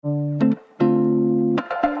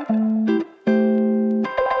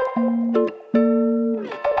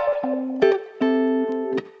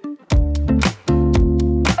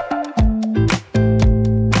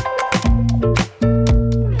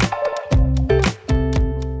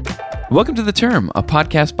Welcome to The Term, a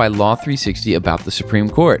podcast by Law 360 about the Supreme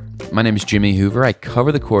Court. My name is Jimmy Hoover. I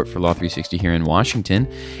cover the court for Law 360 here in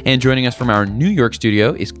Washington. And joining us from our New York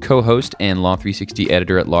studio is co-host and Law 360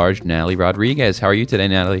 editor-at-large, Natalie Rodriguez. How are you today,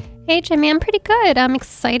 Natalie? Hey, Jimmy. I'm pretty good. I'm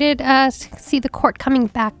excited to see the court coming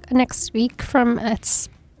back next week from its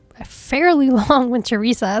fairly long winter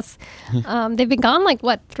recess. They've been gone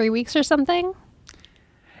 3 weeks or something?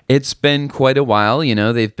 It's been quite a while. You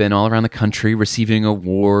know, they've been all around the country receiving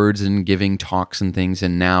awards and giving talks and things,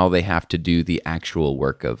 and now they have to do the actual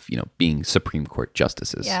work of, being Supreme Court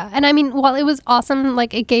justices. Yeah, and I mean, while it was awesome,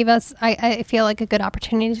 it gave us, I feel like, a good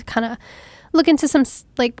opportunity to kind of look into some,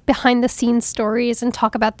 behind-the-scenes stories and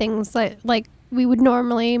talk about things that, we would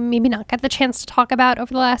normally maybe not get the chance to talk about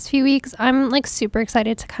over the last few weeks. I'm, super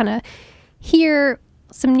excited to kind of hear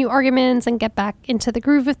some new arguments and get back into the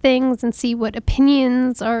groove of things and see what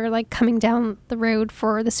opinions are coming down the road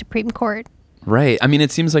for the Supreme Court. Right. I mean,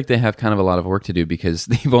 it seems like they have kind of a lot of work to do because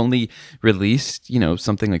they've only released,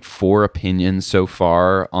 something like 4 opinions so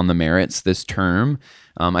far on the merits this term.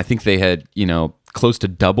 I think they had, close to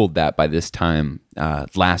doubled that by this time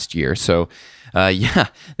last year. So,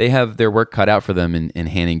 they have their work cut out for them in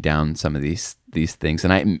handing down some of these things,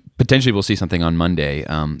 and I potentially will see something on Monday.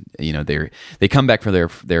 They come back for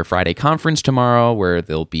their Friday conference tomorrow, where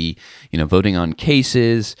they'll be voting on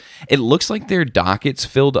cases. It looks like their docket's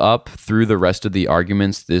filled up through the rest of the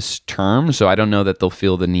arguments this term, so I don't know that they'll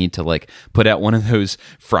feel the need to put out one of those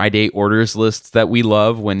Friday orders lists that we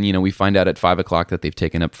love when we find out at 5:00 that they've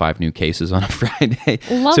taken up 5 new cases on a Friday.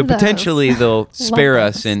 Love so those. Potentially they'll spare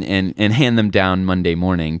us and hand them down Monday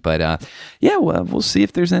morning. But we'll see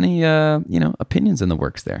if there's any opinions in the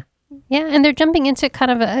works there. Yeah, and they're jumping into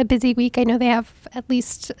kind of a busy week. I know they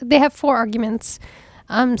have 4 arguments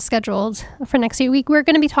scheduled for next week. We're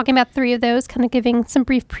going to be talking about 3 of those, kind of giving some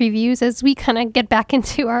brief previews as we kind of get back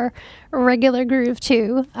into our regular groove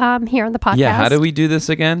too here on the podcast. Yeah, how do we do this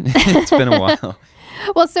again? It's been a while.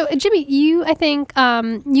 Well, so Jimmy, I think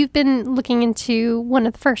you've been looking into one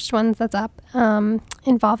of the first ones that's up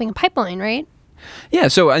involving a pipeline, right? Yeah,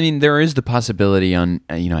 so I mean, there is the possibility on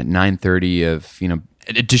at 9:30 of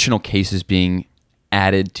additional cases being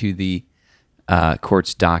added to the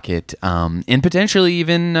court's docket, and potentially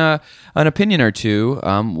even an opinion or two.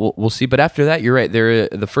 We'll see. But after that, you're right.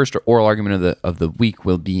 The first oral argument of the week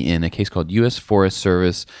will be in a case called U.S. Forest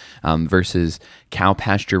Service versus Cow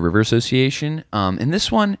Pasture River Association, and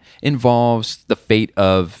this one involves the fate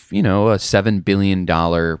of a $7 billion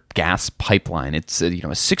gas pipeline. It's a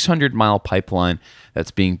 600-mile pipeline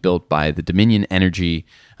that's being built by the Dominion Energy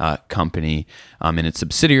company and its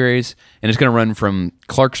subsidiaries, and it's going to run from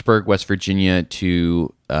Clarksburg, West Virginia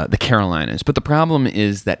to the Carolinas. But the problem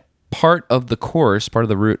is that part of the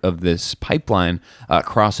route of this pipeline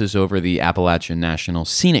crosses over the Appalachian National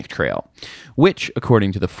Scenic Trail, which,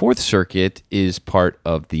 according to the Fourth Circuit, is part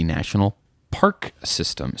of the National Park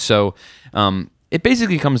System. So it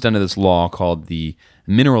basically comes down to this law called the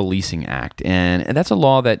Mineral Leasing Act, and that's a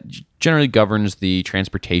law that generally governs the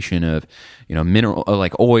transportation of mineral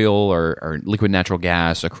like oil or liquid natural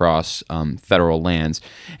gas across federal lands.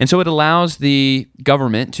 And so it allows the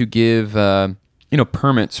government to give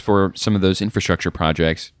permits for some of those infrastructure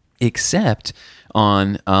projects, except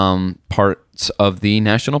on parts of the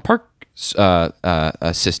national park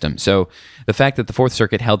system. So the fact that the Fourth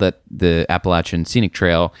Circuit held that the Appalachian Scenic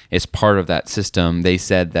Trail is part of that system, they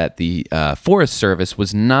said that the Forest Service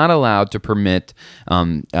was not allowed to permit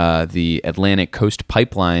the Atlantic Coast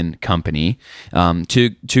Pipeline Company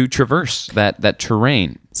to traverse that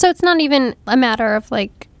terrain. So it's not even a matter of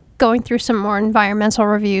going through some more environmental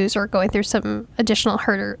reviews or going through some additional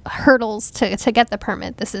hurdles to get the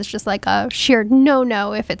permit. This is just a sheer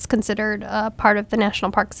no if it's considered part of the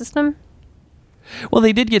national park system. Well,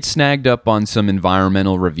 they did get snagged up on some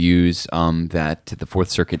environmental reviews that the Fourth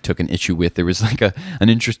Circuit took an issue with. There was an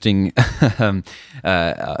interesting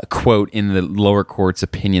quote in the lower court's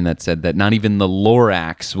opinion that said that not even the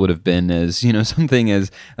Lorax would have been as something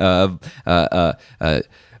as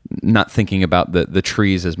not thinking about the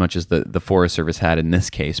trees as much as the Forest Service had in this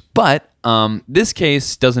case. But this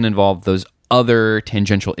case doesn't involve those other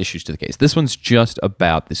tangential issues to the case. This one's just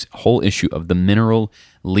about this whole issue of the Mineral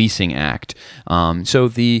Leasing Act. So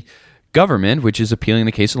the government, which is appealing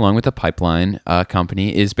the case along with the pipeline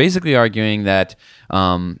company, is basically arguing that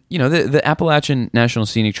the Appalachian National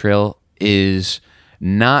Scenic Trail is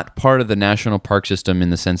not part of the national park system in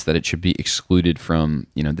the sense that it should be excluded from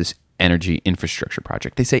this energy infrastructure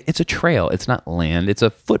project. They say it's a trail, it's not land, it's a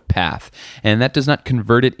footpath, and that does not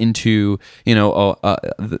convert it into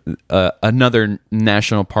another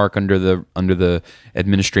national park under the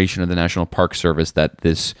administration of the National Park Service that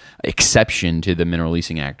this exception to the Mineral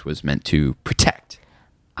Leasing Act was meant to protect.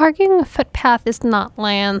 Arguing a footpath is not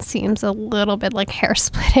land seems a little bit like hair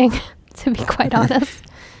splitting, to be quite honest.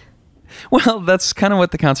 Well, that's kind of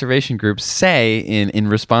what the conservation groups say in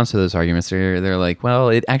response to those arguments. They're like, well,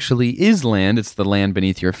 it actually is land. It's the land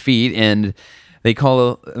beneath your feet, and they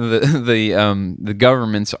call the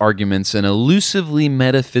government's arguments an elusively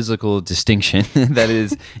metaphysical distinction that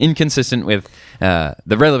is inconsistent with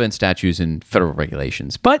the relevant statutes and federal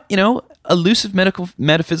regulations. But elusive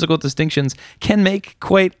metaphysical distinctions can make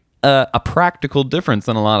quite a practical difference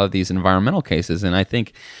in a lot of these environmental cases, and I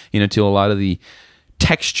think to a lot of the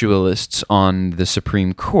textualists on the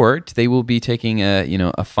Supreme Court, they will be taking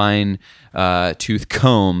a fine tooth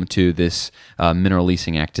comb to this Mineral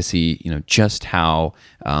Leasing Act to see just how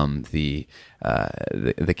the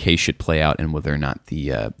case should play out and whether or not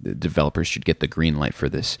the developers should get the green light for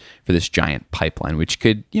this giant pipeline, which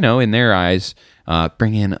could in their eyes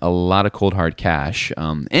bring in a lot of cold hard cash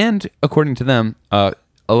and according to them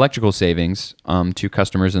electrical savings to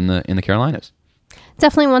customers in the Carolinas.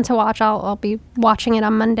 Definitely one to watch. I'll be watching it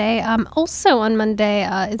on Monday. Also on Monday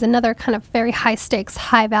is another kind of very high stakes,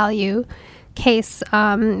 high value case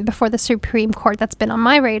before the Supreme Court that's been on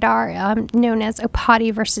my radar, known as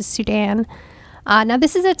Opati versus Sudan. Now,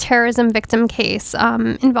 this is a terrorism victim case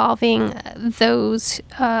involving those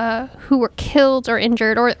who were killed or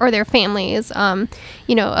injured, or their families,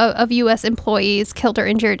 of U.S. employees killed or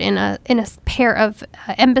injured in a pair of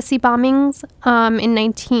embassy bombings in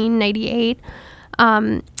 1998.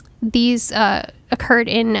 These occurred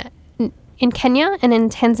in Kenya and in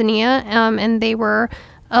Tanzania, and they were,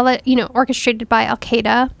 orchestrated by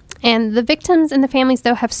Al-Qaeda. And the victims and the families,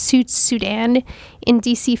 though, have sued Sudan in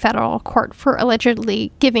D.C. federal court for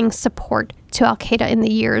allegedly giving support to Al-Qaeda in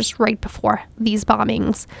the years right before these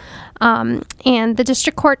bombings. And the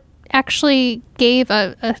district court actually gave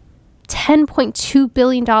a $10.2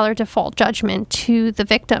 billion default judgment to the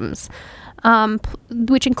victims,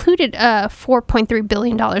 which included $4.3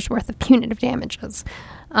 billion worth of punitive damages.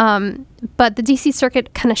 But the D.C.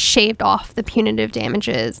 Circuit kind of shaved off the punitive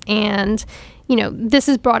damages, and this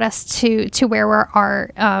has brought us to where we are.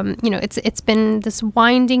 It's been this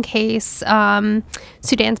winding case.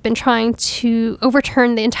 Sudan's been trying to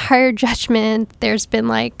overturn the entire judgment. There's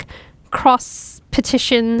been cross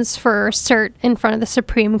petitions for cert in front of the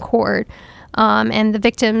Supreme Court. And the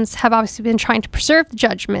victims have obviously been trying to preserve the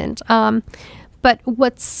judgment. But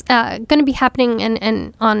what's going to be happening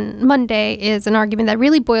and on Monday is an argument that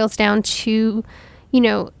really boils down to,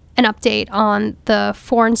 an update on the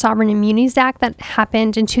Foreign Sovereign Immunities Act that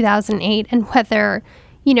happened in 2008 and whether,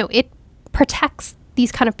 it protects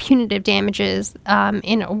these kind of punitive damages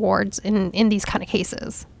in awards in these kind of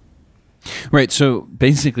cases. Right. So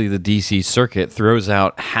basically the D.C. Circuit throws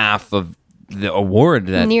out half of the award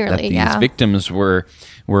that these victims were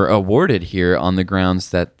awarded here on the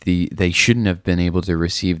grounds that they shouldn't have been able to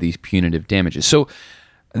receive these punitive damages. So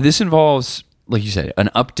this involves, like you said, an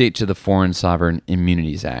update to the Foreign Sovereign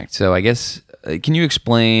Immunities Act. So I guess, can you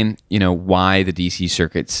explain, why the D.C.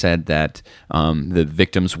 Circuit said that the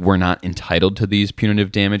victims were not entitled to these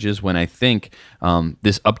punitive damages when I think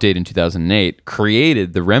this update in 2008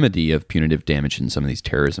 created the remedy of punitive damage in some of these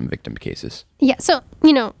terrorism victim cases? Yeah, so,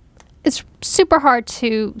 it's super hard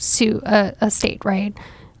to sue a state, right?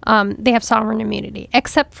 They have sovereign immunity,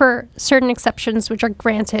 except for certain exceptions which are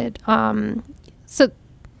granted. So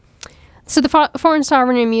the Foreign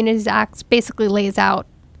Sovereign Immunities Act basically lays out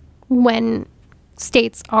when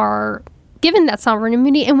states are given that sovereign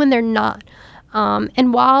immunity and when they're not.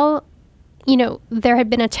 And while, there had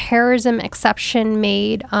been a terrorism exception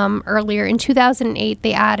made earlier in 2008,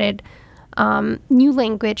 they added new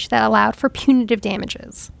language that allowed for punitive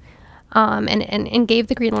damages. And gave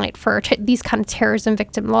the green light for these kind of terrorism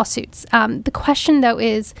victim lawsuits. The question, though,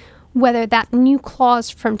 is whether that new clause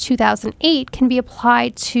from 2008 can be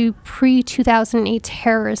applied to pre-2008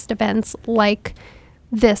 terrorist events like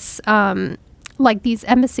this, like these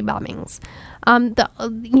embassy bombings. The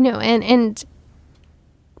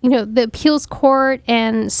appeals court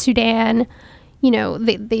and Sudan,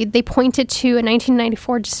 they pointed to a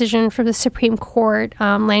 1994 decision from the Supreme Court,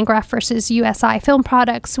 Landgraf versus USI Film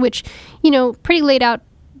Products, which, pretty laid out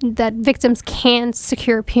that victims can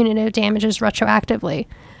secure punitive damages retroactively.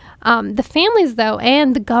 The families, though,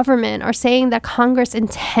 and the government are saying that Congress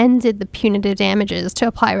intended the punitive damages to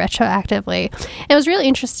apply retroactively. It was really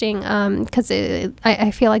interesting because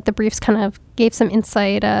I feel like the briefs kind of gave some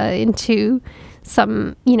insight into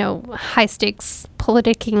some, high stakes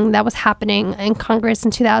politicking that was happening in Congress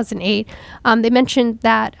in 2008. They mentioned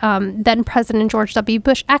that then President George W.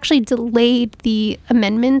 Bush actually delayed the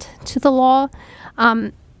amendment to the law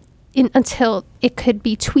until it could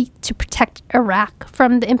be tweaked to protect Iraq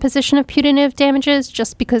from the imposition of punitive damages,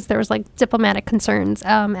 just because there was diplomatic concerns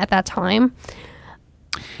at that time.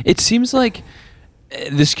 It seems like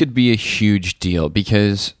this could be a huge deal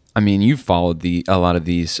because, you've followed a lot of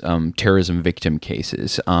these terrorism victim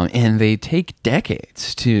cases, and they take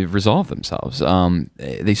decades to resolve themselves.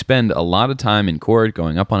 They spend a lot of time in court,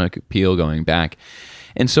 going up on an appeal, going back.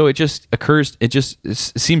 And so it just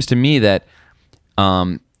seems to me that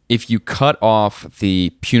if you cut off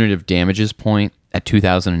the punitive damages point at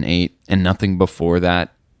 2008 and nothing before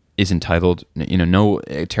that is entitled, no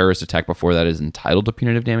terrorist attack before that is entitled to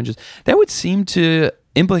punitive damages, that would seem to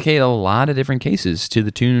implicate a lot of different cases to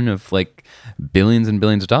the tune of billions and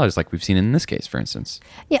billions of dollars, like we've seen in this case, for instance.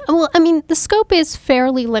 Yeah, well, the scope is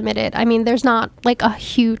fairly limited. There's not a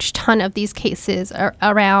huge ton of these cases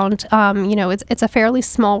around. It's a fairly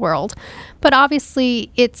small world, but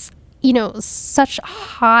obviously it's such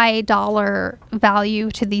high dollar value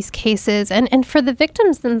to these cases, and for the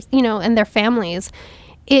victims, and their families,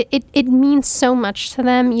 it means so much to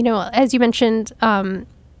them. As you mentioned,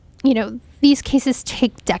 these cases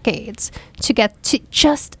take decades to get to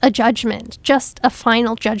just a judgment, just a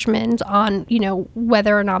final judgment on,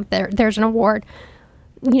 whether or not there's an award.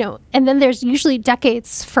 And then there's usually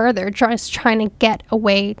decades further just trying to get a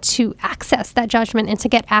way to access that judgment and to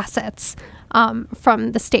get assets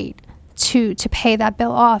from the state to pay that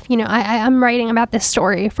bill off. I'm writing about this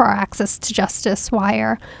story for our Access to Justice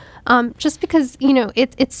wire, just because,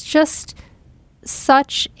 it's just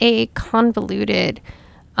such a convoluted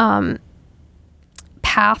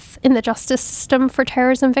path in the justice system for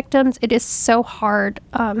terrorism victims. It is so hard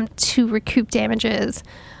to recoup damages.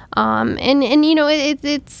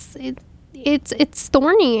 It's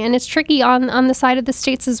thorny and it's tricky on the side of the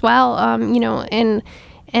states as well.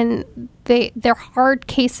 And they're hard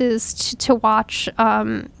cases to watch.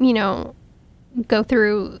 Go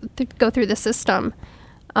through the system.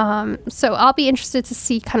 So I'll be interested to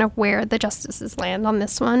see kind of where the justices land on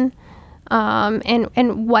this one,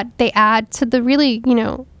 and what they add to the really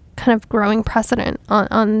kind of growing precedent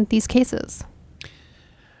on these cases.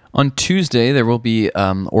 On Tuesday, there will be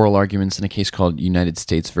oral arguments in a case called United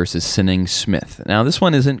States versus Sinning Smith. Now, this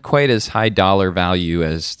one isn't quite as high dollar value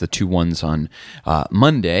as the two ones on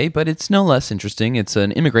Monday, but it's no less interesting. It's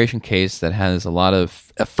an immigration case that has a lot of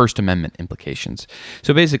First Amendment implications.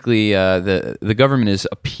 So basically, the government is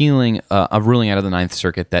appealing a ruling out of the Ninth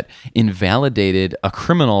Circuit that invalidated a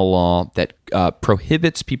criminal law that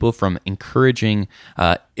prohibits people from encouraging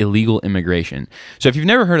illegal immigration. So if you've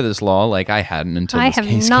never heard of this law, like I hadn't until this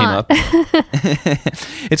case came up,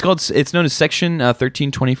 it's known as Section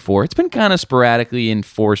 1324. It's been kind of sporadically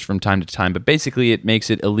enforced from time to time, but basically it makes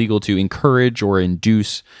it illegal to encourage or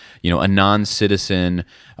induce, a non-citizen,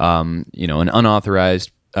 an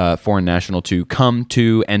unauthorized foreign national to come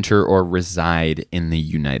to, enter, or reside in the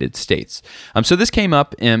United States. So this came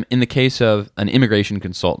up in the case of an immigration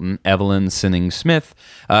consultant, Evelyn Sinning Smith.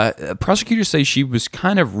 Prosecutors say she was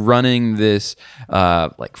kind of running this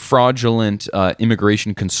fraudulent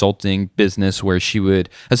immigration consulting business where she would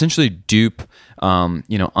essentially dupe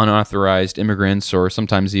unauthorized immigrants, or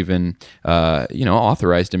sometimes even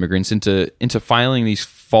authorized immigrants into filing these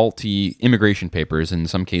faulty immigration papers. In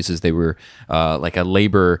some cases, they were like a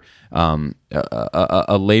labor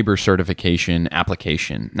certification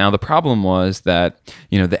application. Now, the problem was that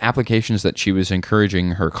the applications that she was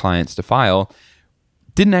encouraging her clients to file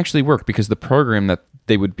didn't actually work because the program that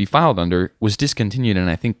they would be filed under was discontinued in,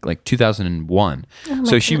 I think, 2001.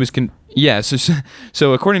 So she was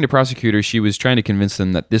so according to prosecutors, she was trying to convince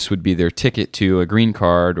them that this would be their ticket to a green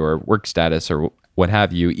card or work status or what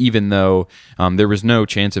have you, even though there was no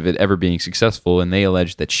chance of it ever being successful. And they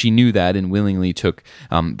alleged that she knew that and willingly took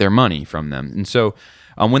their money from them. And so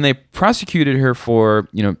when they prosecuted her for,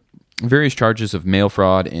 various charges of mail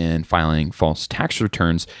fraud and filing false tax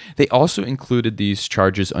returns, they also included these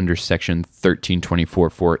charges under Section 1324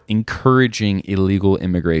 for encouraging illegal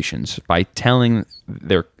immigrations by telling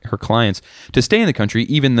her clients to stay in the country,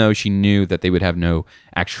 even though she knew that they would have no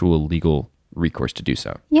actual legal recourse to do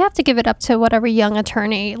so. You have to give it up to whatever young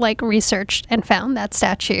attorney researched and found that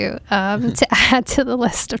statute to add to the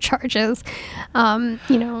list of charges.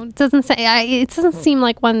 It doesn't seem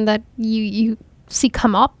like one that you see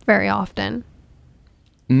come up very often.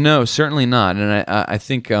 No, certainly not. And I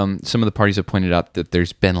think some of the parties have pointed out that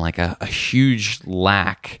there's been like a huge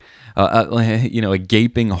lack, a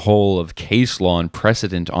gaping hole of case law and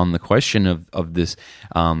precedent on the question of this.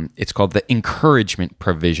 It's called the encouragement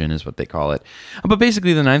provision, is what they call it. But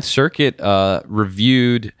basically, the Ninth Circuit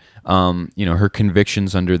reviewed, her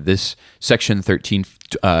convictions under this Section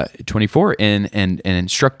 1324 and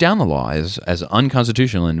struck down the law as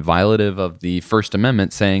unconstitutional and violative of the First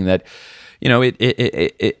Amendment, saying that,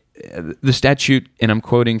 the statute, and I'm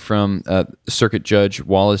quoting from Circuit Judge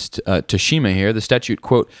Wallace Toshima here, the statute,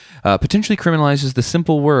 quote, potentially criminalizes the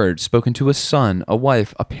simple word spoken to a son, a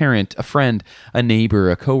wife, a parent, a friend, a neighbor,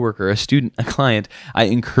 a coworker, a student, a client. I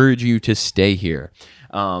encourage you to stay here.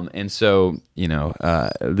 And so,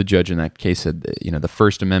 the judge in that case said, the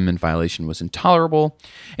First Amendment violation was intolerable.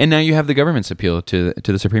 And now you have the government's appeal to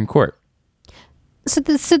the Supreme Court. So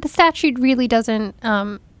the statute really doesn't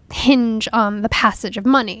hinge on the passage of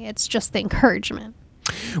money. It's just the encouragement.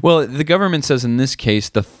 Well, the government says in this case,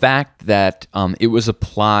 the fact that it was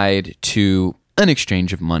applied to an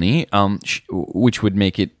exchange of money, which would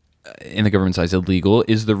make it, in the government's eyes, illegal,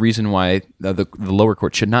 is the reason why the lower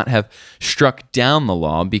court should not have struck down the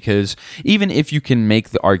law, because even if you can make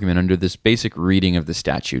the argument under this basic reading of the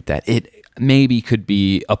statute that it maybe could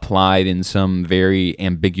be applied in some very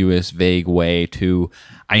ambiguous, vague way to,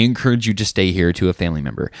 I encourage you to stay here, to a family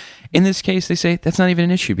member. In this case, they say that's not even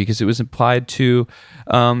an issue because it was applied to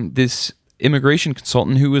this immigration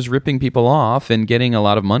consultant who was ripping people off and getting a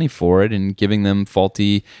lot of money for it and giving them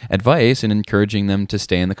faulty advice and encouraging them to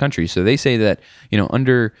stay in the country. So they say that,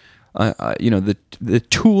 under the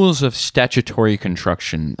tools of statutory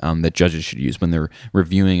construction that judges should use when they're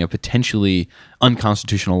reviewing a potentially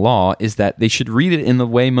unconstitutional law is that they should read it in the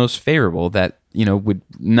way most favorable that would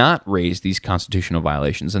not raise these constitutional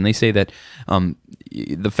violations. And they say that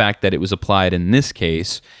the fact that it was applied in this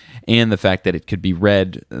case and the fact that it could be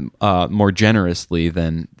read more generously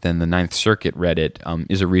than the Ninth Circuit read it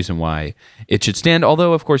is a reason why it should stand.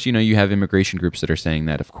 Although, of course, you have immigration groups that are saying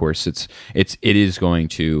that, of course, it is going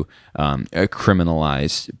to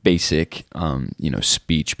criminalize basic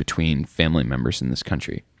speech between family members in this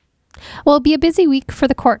country. Well, it'll be a busy week for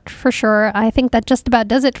the court for sure. I think that just about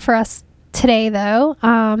does it for us today, though.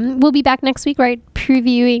 We'll be back next week, right?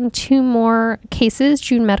 Previewing 2 more cases,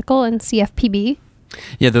 June Medical and CFPB.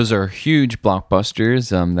 Yeah, those are huge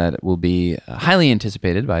blockbusters that will be highly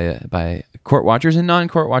anticipated by court watchers and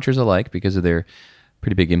non-court watchers alike because of their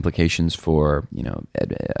pretty big implications for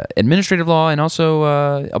administrative law and also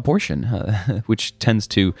abortion, which tends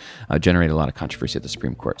to generate a lot of controversy at the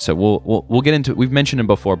Supreme Court. So we'll get into. We've mentioned them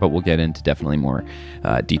before, but we'll get into definitely more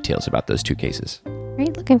details about those 2 cases.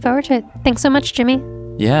 Great, looking forward to it. Thanks so much, Jimmy.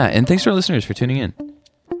 Yeah, and thanks to our listeners for tuning in.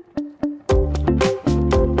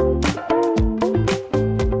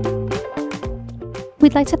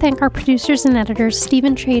 We'd like to thank our producers and editors,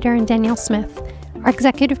 Stephen Trader and Danielle Smith, our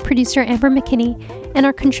executive producer, Amber McKinney, and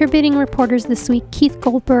our contributing reporters this week, Keith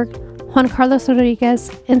Goldberg, Juan Carlos Rodriguez,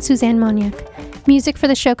 and Suzanne Moniak. Music for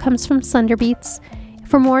the show comes from Slender Beats.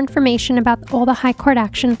 For more information about all the high court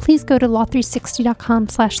action, please go to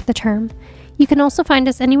law360.com/the term. You can also find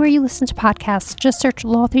us anywhere you listen to podcasts. Just search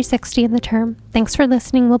Law 360 in the term. Thanks for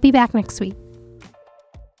listening. We'll be back next week.